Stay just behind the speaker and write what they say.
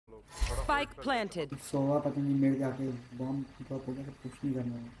Spike planted. सोवा पता नहीं मेरे जाके बॉम्ब ड्रॉप हो गया तो कुछ नहीं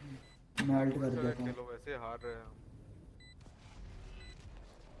करना मैं अल्ट कर देता हूं चलो वैसे हार रहे हैं हम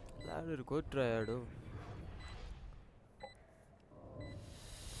लाडर को ट्राई आडो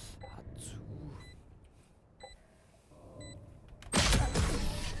हाचू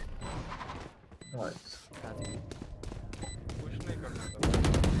नाइस कुछ नहीं करना था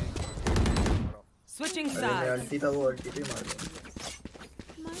Switching अरे sides. अल्टी था वो अल्टी पे मार दो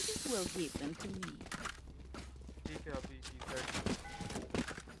Might as well give them to me. ठीक है अभी की साइड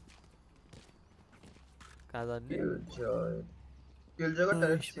कादन ने किल जगह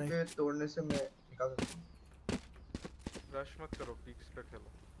टैरेट के तोड़ने से मैं निकाल सकता हूं रश मत करो पीक्स पे खेलो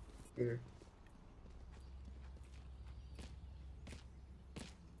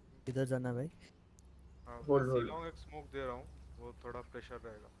इधर जाना भाई हां होल्ड लॉन्ग एक स्मोक दे रहा हूं वो थोड़ा प्रेशर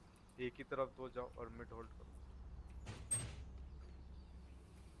रहेगा एक ही तरफ दो जाओ और मिड होल्ड करो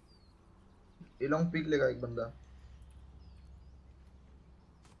ये लॉन्ग पीक लेगा एक बंदा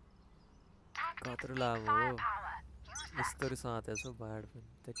कातर लावो मिस्टर साथ है सो बैड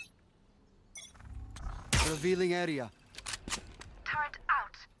पे revealing area Turret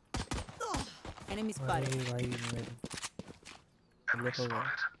out. Enemy spotted. भाई मेरे लोग हो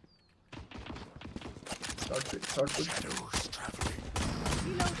गया शॉट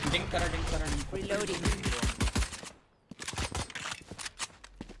डिंग करा Reloading.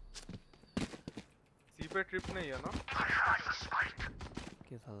 सी पे ट्रिप नहीं है ना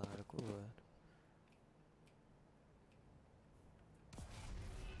कैसा लड़को है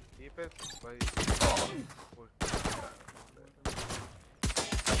ये पे भाई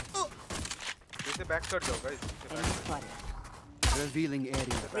इसे बैक कर जाओ guys Enemy spotted. revealing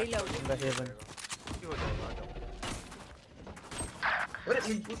area Reloading. The haven की हो जाएगा आ जाओ अरे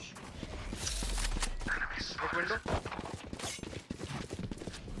मिड पुश एक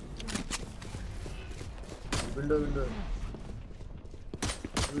विंडो विंडो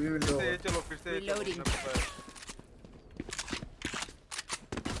विंडो फिर से ये चलो फिर से ये चलो Reloading.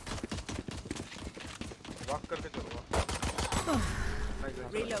 वॉक करके चलो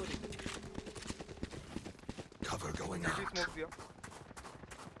Reloading. cover going किसी स्मोक दिया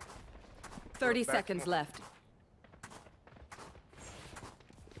 30 seconds left.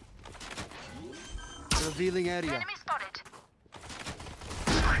 revealing area Enemy spotted.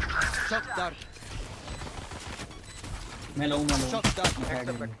 shock dart मैं लाऊंगा shock dart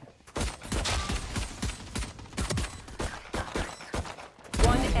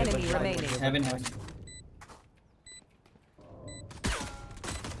One enemy remaining. Haven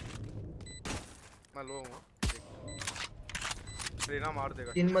मैं लो हूं ट्रेना मार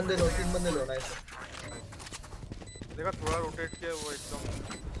देगा तीन बंदे लो नाइस देखा थोड़ा रोटेट किया वो एकदम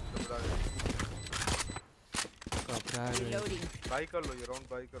घबरा गया कपड़ा Reloading. बाई कर लो ये राउंड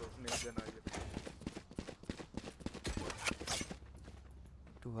बाई करो नहीं देना ये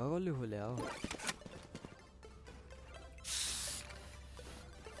तू वागोली हो ले आओ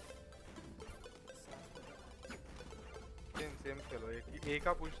सेम खेलो एक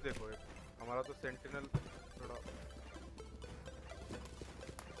का पुश देखो एक हमारा तो सेंटिनल थोड़ा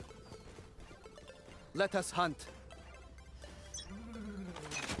let us hunt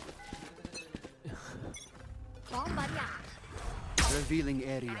revealing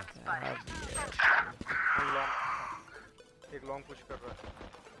area एक लॉन्ग पुश कर रहा है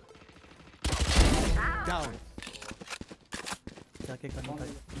down जाके करना था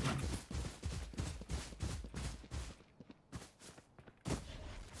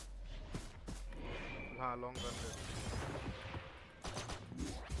हाँ लॉन्ग रन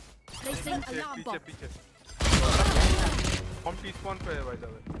Placing alarm पीछे bomb. पीछे हम टी स्पॉन पे है भाई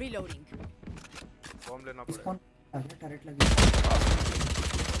जावे Reloading. बॉम्ब लेना पड़ेगा कौन आगे टैरेट लगी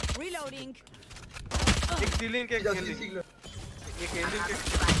Reloading. एक सीलिंग के एक एलिंग के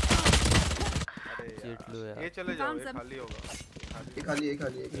अरे जेट लो यार ये चले जाओ ये खाली होगा ये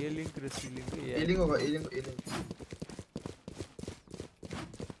खाली ये लिंक रिसीलिंग एलिंग होगा एलिंग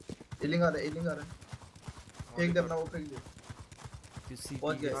आ रहा है फेंक दे अपना वो फेंक दे किसी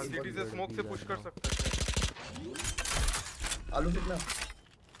पहुंच गया सिटी से स्मोक से पुश कर सकते हैं आलू कितना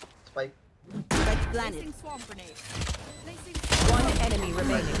spike Spike planted. One enemy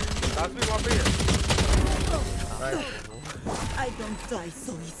remaining. Last भी वहां पे है I don't die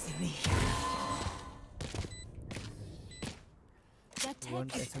so easily. That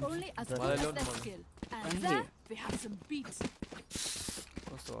tech is only as One good as alone, their one. skill. And Right there, here. we have some beats.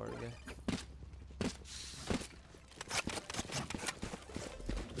 Oh sorry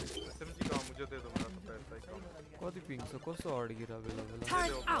SMG का मुझे दे दो मेरा तो पैसा ही कम कोई पिंग सो को सॉर्ड गिरा बेला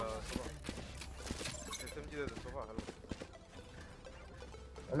एसएमजी दे दो सुबह हेलो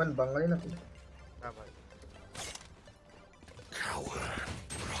ओमन बंगाली ना कुछ हां भाई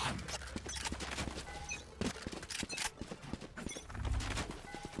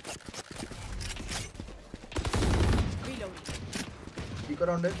Reloading. स्पीकर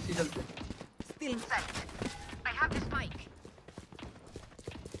ऑन है सी चलते Still inside. I have the spike.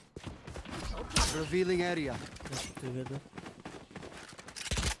 Revealing area. together.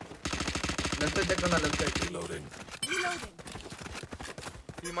 Left side check करना लेफ्ट साइड Reloading.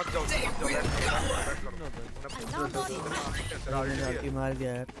 सी मत जाओ बैठ करो Alarm bot detected. मैंने आगे मार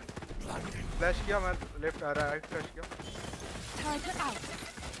दिया यार. फ्लैश किया मैं लेफ्ट आ रहा है फ्लैश किया Target out.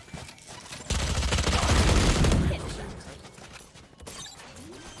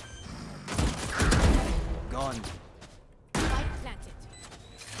 Gone. Spike planted.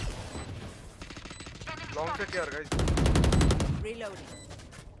 Long से क्या guys Reloading.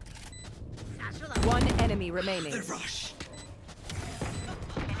 One enemy remaining.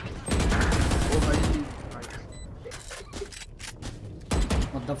 ओ भाई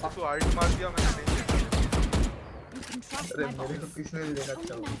What the fuck? तो आल्ट मार दिया मैंने नहीं देखा You can trust अरे my मेरे को boss. किसने नहीं देखा Only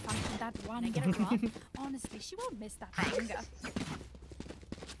अच्छा malfunction that one. Get a drop. Honestly, she won't miss that finger.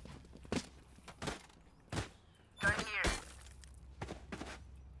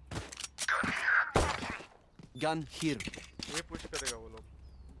 Gun here. ये पुश करेगा वो लोग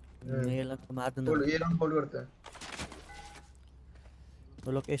ये लोग तो मार दूंगा. होल्ड ये राउंड होल्ड करते हैं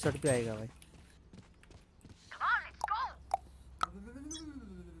वो लोग इस साइड पे आएगा भाई.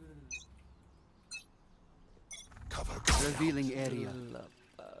 Revealing area.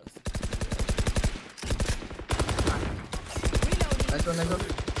 Nice one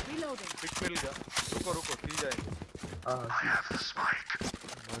Reloading. Pick मिल गया रुको रुको सी जाएंगे हां बस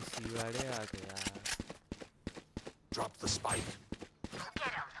वाड़े आ गया.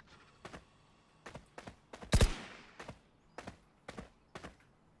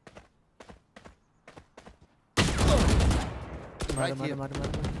 मार मार मार मार.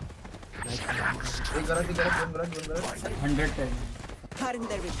 एक गरा फोन गरा 110. Cutting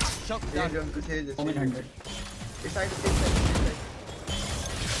their vision. Shock ये dart. जंप से Omen 100. इस साइड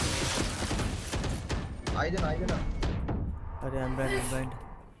आई देना अरे अनबैंड.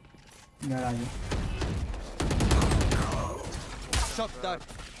 यार आ गया. Shock dart.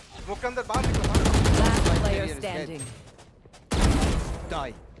 स्मोक के अंदर बाहर निकलो बाहर Last player player is standing.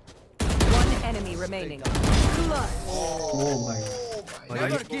 Die. One enemy remaining. Oh भाई.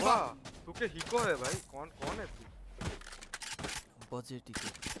 Never give up. तू के हिको है भाई कौन है तू बजेटी को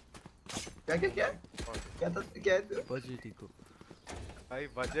क्या क्या था क्या है तू बजेटी को भाई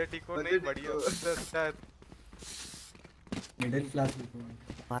बजट इको नहीं Budget बढ़िया eco। उससे अच्छा है मिडिल क्लास.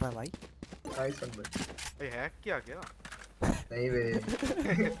 मारा भाई. नाइस वन भाई भाई हैक किया क्या नहीं बे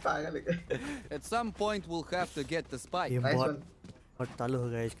पागल है At some point we'll have to get the spike. ये नाइस बहुत वन बहुत चालू हो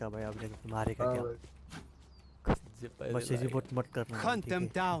गया इसका भाई. आपने मारेगा हां क्या? बस ये रिपोर्ट मत करना. Hunt them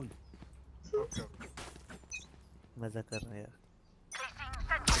down. मजा कर रहा है यार.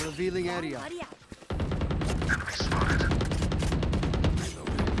 Revealing area. Hurry up.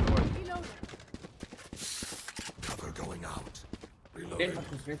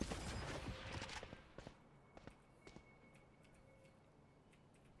 Reloading.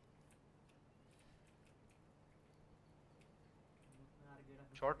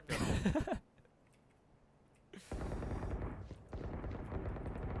 Shot क्या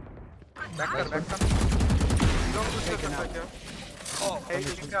बैक कर लॉन्ग पुश कर सकता है क्या ए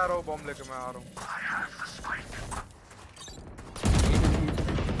इनके आ रहा हूं बॉम्ब लेके मैं आ रहा हूं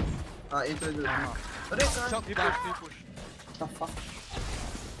हां एक अरे कहां Shock C dart. Push The fuck?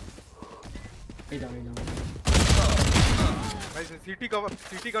 इधर भाई सिटी कवर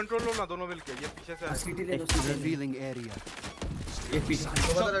सिटी कंट्रोल लो ना दोनों मिलके ये पीछे से सिटी ले लो. Revealing area. एक पीछे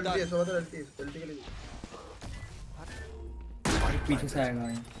सोबत लड़ती है के लिए पीछे से आएगा.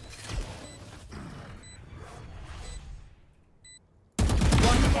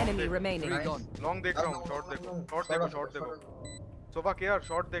 One enemy remaining. Three gone. Long देख रहा हूं शॉट देखो सोफा के यार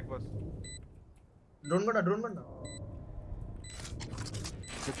शॉट देख बस ड्रोन करना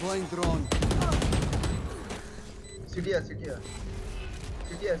Deploying drone. सिटी है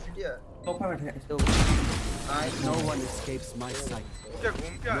टॉप में बैठे हैं. Nice No one escapes my sight. क्या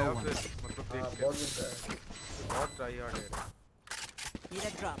घूम के आया No one. फिर मतलब देख के बहुत गुस्सा है बहुत ट्राई हार्ड है Need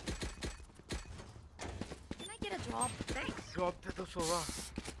a drop. Can I get a drop? Thanks. Drop दे तो सोवा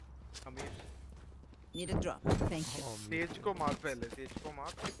अमीर Need a drop. Thank you. तेज को मार पहले तेज को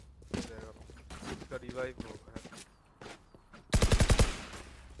मार इसका रिवाइव होगा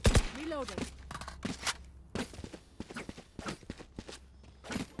Reloading.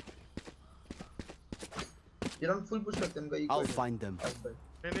 ये राउंड फुल पुश करते हैं उनका I'll find them.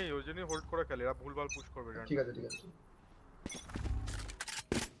 नहीं योजनी होल्ड করে খেলে এরা ভুলভাল পুশ করবে জানেন ঠিক আছে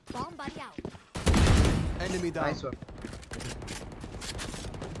Bomb buddy out. Enemy down. Nice one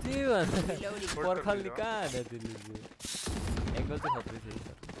जीवन Reloading. पर खाली कहाँ है दिल्ली से एंगल से खतरे से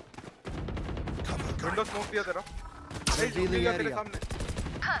विंडो स्मोक दिया तेरा Revealing तेरे area. सामने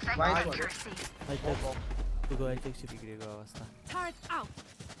नाइस वन तू go ahead, check बिगड़ेगा अवस्था Turret out.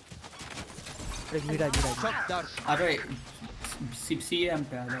 एक गिरा Shot dart. अरे सीएम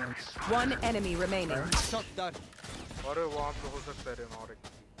पे आ जाओ। One enemy remaining. Shot dart. अरे वहां पे हो सकता है रे और एक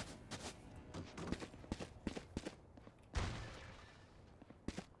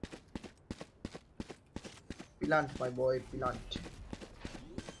पिलांट माय बॉय पिलांट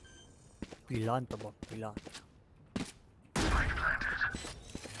पिलान तो बहुत पिलान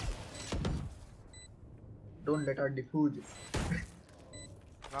डोंट लेट आवर डिफ्यूज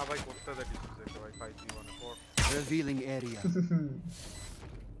ना भाई করতে দে ডিফিউজ ভাই 5v1 4 Revealing area.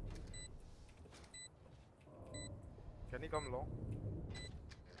 Can you come long?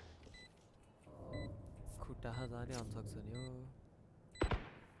 खुट्टा जाने आउन सक्छ नि हो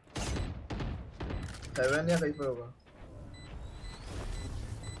हेवन या कहीं पर होगा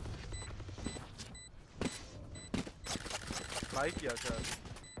भाई किया शायद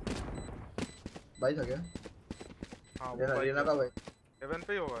भाई था क्या हां वो रेना भाई रेना का भाई हेवन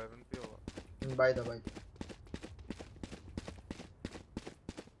पे ही होगा भाई था भाई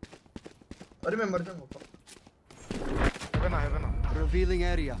अरे मैं मर जाऊंगा हेवन Revealing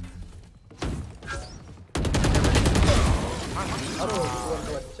area. अरे वो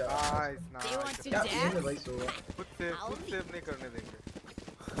तो अच्छा nice Do you want nice to क्या dance? है भाई सो खुद सेव नहीं करने देंगे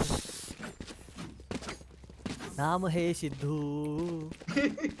नाम है सिद्धू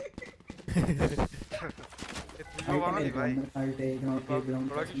इतनी लोग आने भाई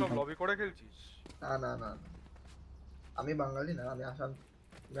তোরা কি সব লবি করে খেলছিস না না না আমি বাঙালি না আমি আসাম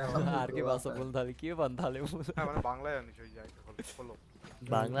আর के भाषा बोल्न थाले के भन्न थाल्यो হ্যাঁ মানে বাংলায় আনিস ওই যাই বলো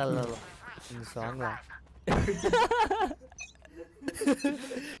बांग्ला ल सङ्गला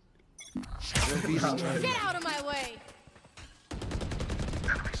Revealing area. Get out of my way.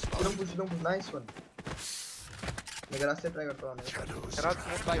 don't push nice one मैं रास्ते ट्राई करता हूं तेरा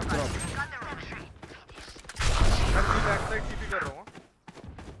स्मोक Spike drop. मैं बैक साइड टीपी कर रहा हूं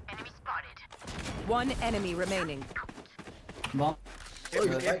One enemy remaining. बॉम्ब ए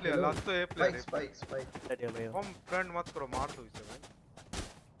प्लेयर लास्ट तो ए प्लेयर स्पाइक स्पाइक हम फ्रंट मत करो मार दो इसे भाई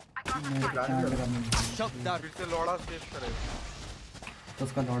Shot dart. फिर से लौड़ा सेव करे तो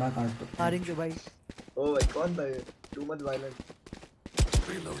उसका दौड़ा काट दो। मारेंगे भाई ओ भाई कौन था ये टू मच वायलेंट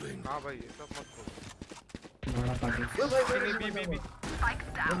हां भाई ये सब मत करो दौड़ा काट दो। ओ भाई बी मैं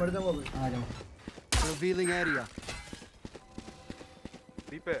मर जाऊंगा अभी आ जाओ। Revealing area.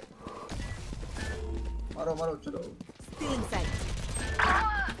 बी पे मारो मारो चलो Still inside.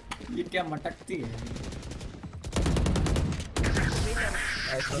 ये क्या मटकती है?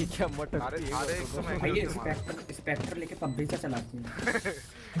 ये क्या मटक अरे अरे एक तो मैं भाई ये स्पेक्टर लेके पबजी से चलाती है।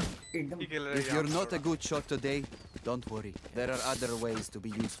 एकदम ठीक खेल रहे If you're not a good shot today, don't worry. There are other ways to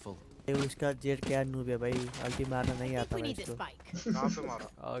be useful. ये उसका जेट क्या नूब है भाई अल्टी मारना नहीं आता We भाई need the इसको spike. कहां पे मारा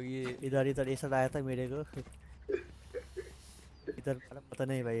और ये इधर इधर ऐसा आया था मेरे को इधर पता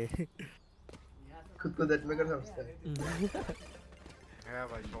नहीं भाई खुद को दैट मेकर समझता है है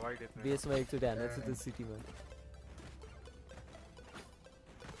भाई प्रोवाइड इतने बेसमा एकचोटि हानेको छु त्यो सिटीमा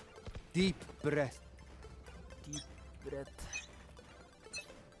Deep breath. Deep breath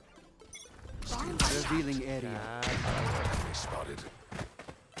Revealing area.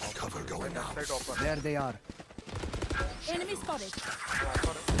 Side offer There they are. Enemy spotted.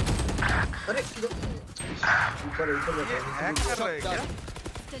 अरे ऊपर ऊपर ये हैक कर रहा है क्या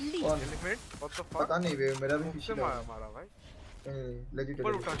Delete. कौन एलिमेंट व्हाट द फक पता नहीं वे मेरा भी से पीछे मारा भाई लेजिट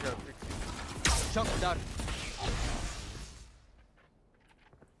ऊपर उठा शायद Shot dart.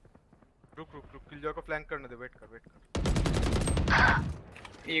 रुक किल को फ्लैंक करने दे वेट कर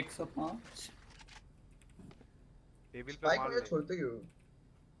 105 टेबल पे स्पाइक मार मुझे ले छोड़ते क्यों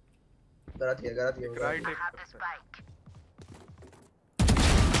गलत किया राइट एक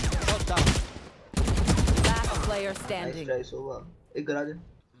Shot down. Last player standing. Nice होगा एक गराज है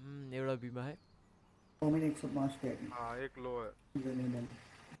एउटा बीमा है तो मैंने 105 किया है। हां एक लो है ये नहीं डाल।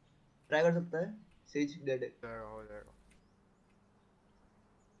 ट्राई कर सकता है सेज डेड है जाएगा हो जाएगा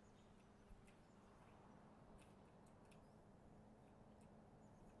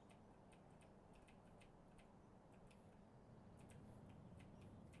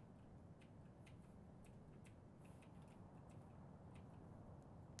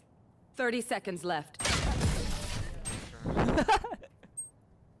Thirty seconds left.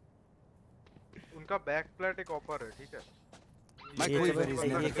 उनका बैक प्लेट एक ऑफर है ठीक है My ये quiver चलो is भाई,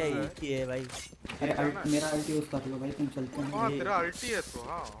 ये never क्या है। एक ही है भाई। अरे मेरा अल्टी यूज कर लो भाई, तुम चलते हाँ हैं तेरा अल्टी है तो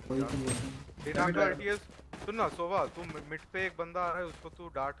हाँ कोई तो बोलते हैं। बिना का अल्टी है। सुन ना सोवा, तू मिड पे एक बंदा आ रहा है उसको तू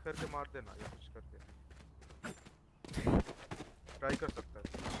डार्ट करके मार देना या कुछ करके ट्राई कर सकता है।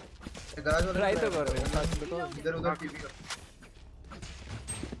 गराज वाला ट्राई तो कर रहे हैं सच बताओ। इधर उधर टीवी कर।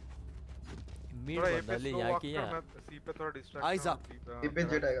 मीट थोड़ा ए बंदा पे ले स्लो या वॉक किया कर, मैं सी पे थोड़ा डिस्ट्रैक्ट Eyes up. ये पे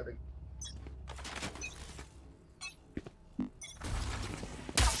जेट आएगा देख।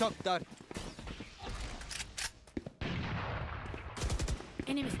 Shock dart.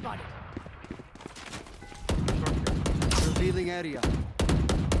 Enemy spotted. Revealing area.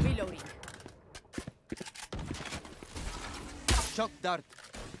 Reloading. Shock dart.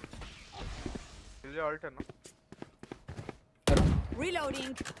 ये अल्ट है ना।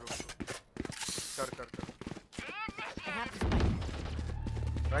 Reloading. कर कर कर I have to spike.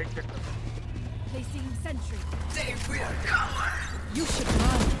 Right check कर। Placing sentry. You should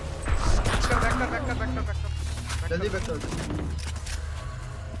run. Back कर जल्दी बैक कर।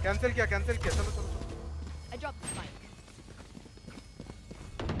 कैंसिल किया चलो चलो चलो। I dropped the spike.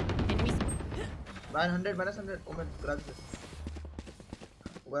 Enemy -100 ओ मैं गराज पे।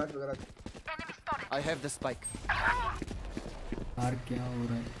 Garage. I have the spike. यार क्या हो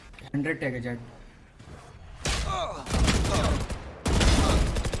रहा है? 100 टैग है जेट।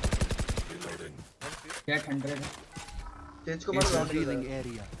 जेट 100 है। तेज को मारो It's ग्राउंड revealing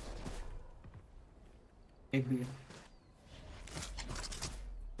area. एक भी है।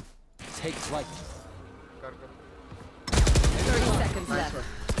 Take flight. कर कर 30 seconds left.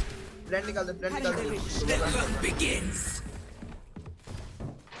 प्लान निकाल दे।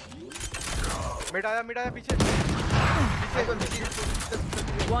 मिड आया पीछे।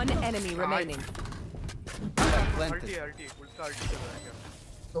 One enemy remaining. अल्टी उल्टा अल्टी चल रहा है क्या?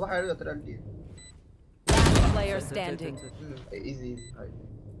 तो हाइड हो जाता है अल्टी। Last player standing. इजी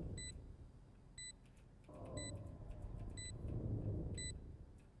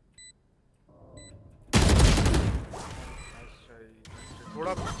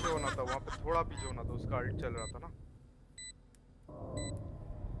थोड़ा पीछे होना था, वहाँ पे थोड़ा पीछे होना था, उसका अल्ट चल रहा था ना।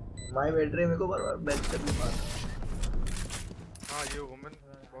 माय बैटरी मेरे को बार-बार बैक करने पाता। हाँ ये वुमेन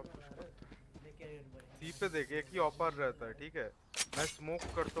बहुत कुछ करता है। सी पे देख एक ही ऑपर रहता है, ठीक है। मैं स्मोक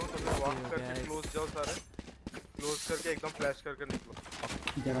करता हूँ तो मैं वॉक करके क्लोज जाओ सारे, क्लोज करके एकदम फ्लैश करके निकलो।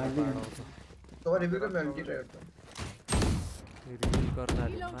 जरा भी तो रिव्यू का मैं अल्टी ट्राई करता हूँ। रिवील करना है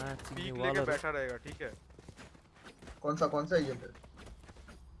मैच पीक लेके बैठा रहेगा, ठीक है। कौन सा एजेंट है?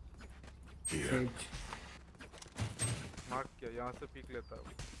 मार्क किया, यहाँ से पीक लेता है।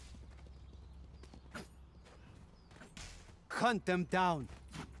 Hunt them down.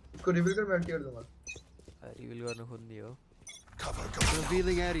 इसको रिव्यू कर मैं अल्टी कर दूंगा। रिवील करने खुद नहीं हो।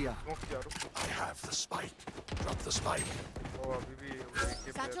 Revealing area. स्मोक किया रुक। ओ अभी भी एक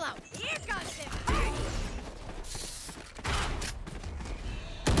के satchel out. Here comes him.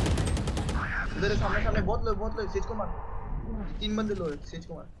 इधर सामने बहुत लो सेज को मार। 3 बंदे लो सेज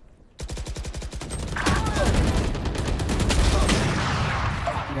को मार।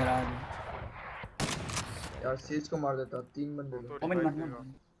 यार सेज को मार देता, 3 बंदे लो। कमेंट मत।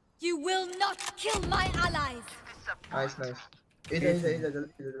 You will not kill my allies. Nice. इधर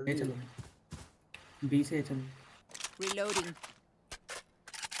जल्दी चलो बी से चलो। Reloading.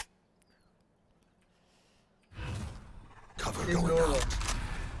 सेज लो।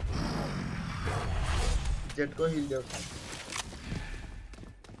 जेट को हील दो।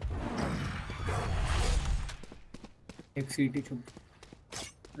 एक सीटी छुप।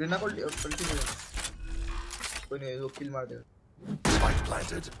 रीना को पलटी दे। कोई नहीं वो किल मार देगा।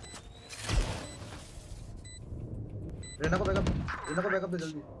 रीना को बैकअप दे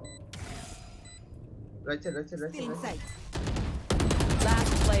जल्दी। Right Still side. inside.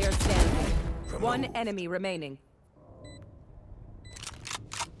 Last player standing. One enemy remaining.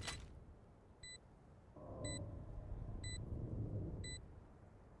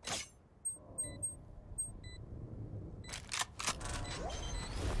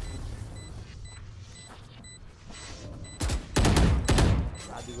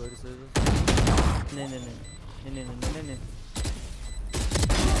 आदि गोरी से नहीं।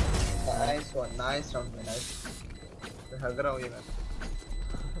 नाइस राउंड में नाइस। मैं हग रहा हूँ ये मैच।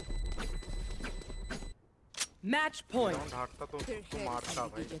 Match point. राउंड हारता तो फिर उसको है मारता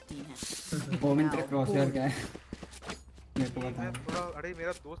भाई। यकीन है। ओमिन तेरा क्रॉसहेयर क्या है? मेरे को बता। मैं थोड़ा अरे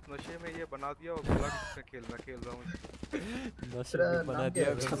मेरा दोस्त नशे में ये बना दिया और बोला कि मैं खेल रहा हूँ। नशे में बना दिया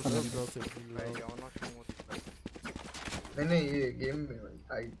नाम क्या कर भाई क्या होना शुरू हो सकता है। नहीं ये गेम में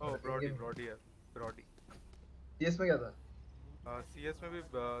भाई। ओह ब्रॉडी है ब्रॉडी। सीएस में क्या था? सीएस में भी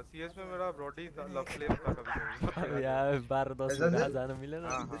सीएस में मेरा ब्रॉडी लव फ्लेम था कभी अब यार 12-10 ऐसा मिनट से? जाना मिले ना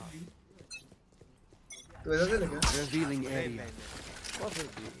हाँ हाँ तो ऐसा से लगा Revealing नहीं area. नहीं और फिर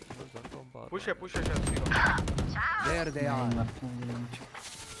भी मजा तो बात पुश है शायद सीधा There they are.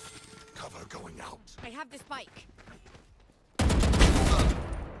 Cover going out. I have the spike.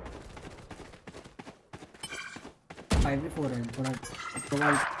 Five भी 4 है थोड़ा थोड़ा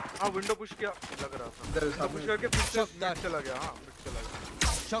हाँ विंडो पुश किया लग रहा था इधर विंडो सामने पुश करके फिर से Shot मिड that. चला गया हाँ मिड चला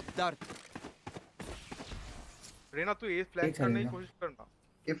गया Shock dart. रेना तू ए फ्लैंक एक करने की चलेगा। कोशिश करना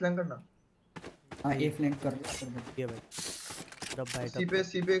ए फ्लैंक करना हां ए फ्लैंक कर दे ये भाई डब बाइट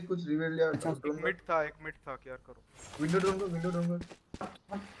सी पे कुछ रिवील या अच्छा, ड्रोन एक मिड था क्या करो विंडो ड्रोन को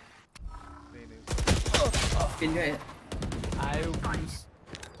नहीं नहीं किल गए आयो पुश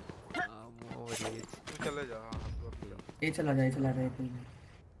ओवर एज तू चले जा हाँ हाँ, तू अभी जा ए चला जाए चला रहा है कोई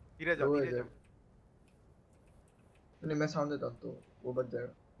धीरे जा वो है धीरे जा नहीं मैं साउंड देता हूं तो वो बच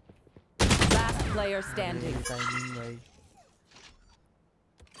जाएगा Last player standing. टाइमिंग भाई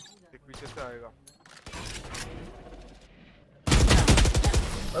एक पीछे से आएगा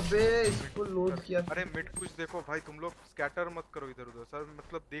अबे इसको लोड किया अरे मिड पुश देखो भाई तुम लोग स्कैटर मत करो इधर उधर सर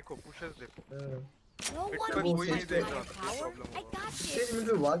मतलब देखो पुशेस देखो No मिड one पर needs कोई to नहीं take देख my रहा था power. प्रॉब्लम I होगा got छह this.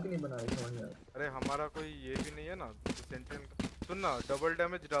 मिनट में वॉल क्यों नहीं बनाया समझ नहीं आ रहा अरे हमारा कोई ये भी नहीं है ना सेंटिनल सुन ना डबल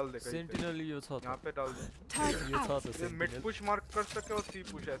डैमेज डाल दे कहीं पे सेंटिनल ये था यहाँ पे डाल दे ये था तो ये मिड सेंटिनल पुश मार्क कर सके और सी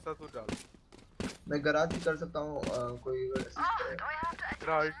पुश ऐसा तू डाल मैं गराज भी कर सकता हूँ कोई असिस्ट करे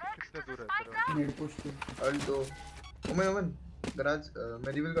तेरा अल्ट कितने दूर है तेरा मिड पुश अल्ट तो ओमन गराज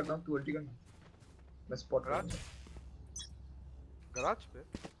मैं रिवील करता हूँ तू अल्टी करना मैं स्पॉट गराज गराज पे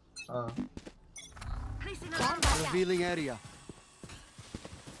हाँ Revealing area.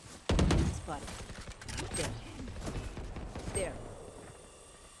 Spotted. There. There.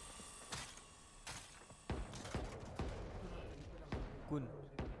 कुन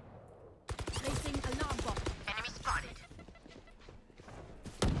Placing alarm bot. Enemy spotted.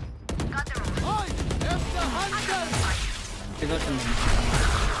 इधर चल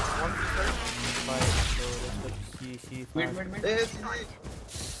वन साइड भाई तो सी mid mid mid A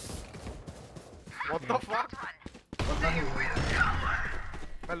what the fuck पता नहीं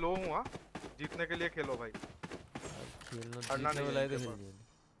मैं लो हूं हां जीतने के लिए खेलो भाई खेलना अड़ना जीतने नहीं वाला है है तो इनके खेल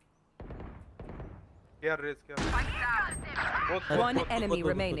क्या रेस क्या One enemy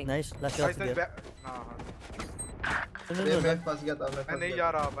remaining. Nice last भाई शॉट सही दिया हां हां मैं फंस गया था मैं नहीं जा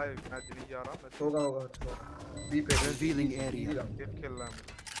रहा भाई मैं नहीं जा रहा मैं होगा बी पे Revealing area. सिर्फ खेल रहा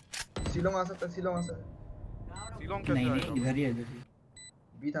हूं सीलोंग आ सकता है सीलोंग नहीं कैसे नहीं आएगा इधर ही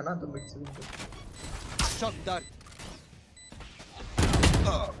बी था ना तो मिड से Shock dart.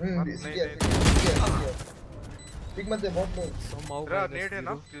 पिक मत दे बहुत लो सम आउट तेरा नेट है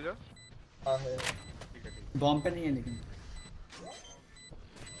ना सीजर हां है ठीक है ठीक बॉम्ब पे नहीं है लेकिन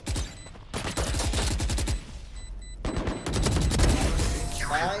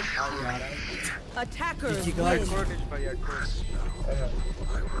नाइस आ यार Attackers है win. कोर्निश भाई एडकोर्स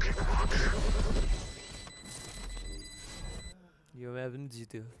यो मैं भी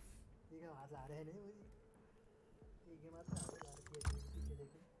जीते हो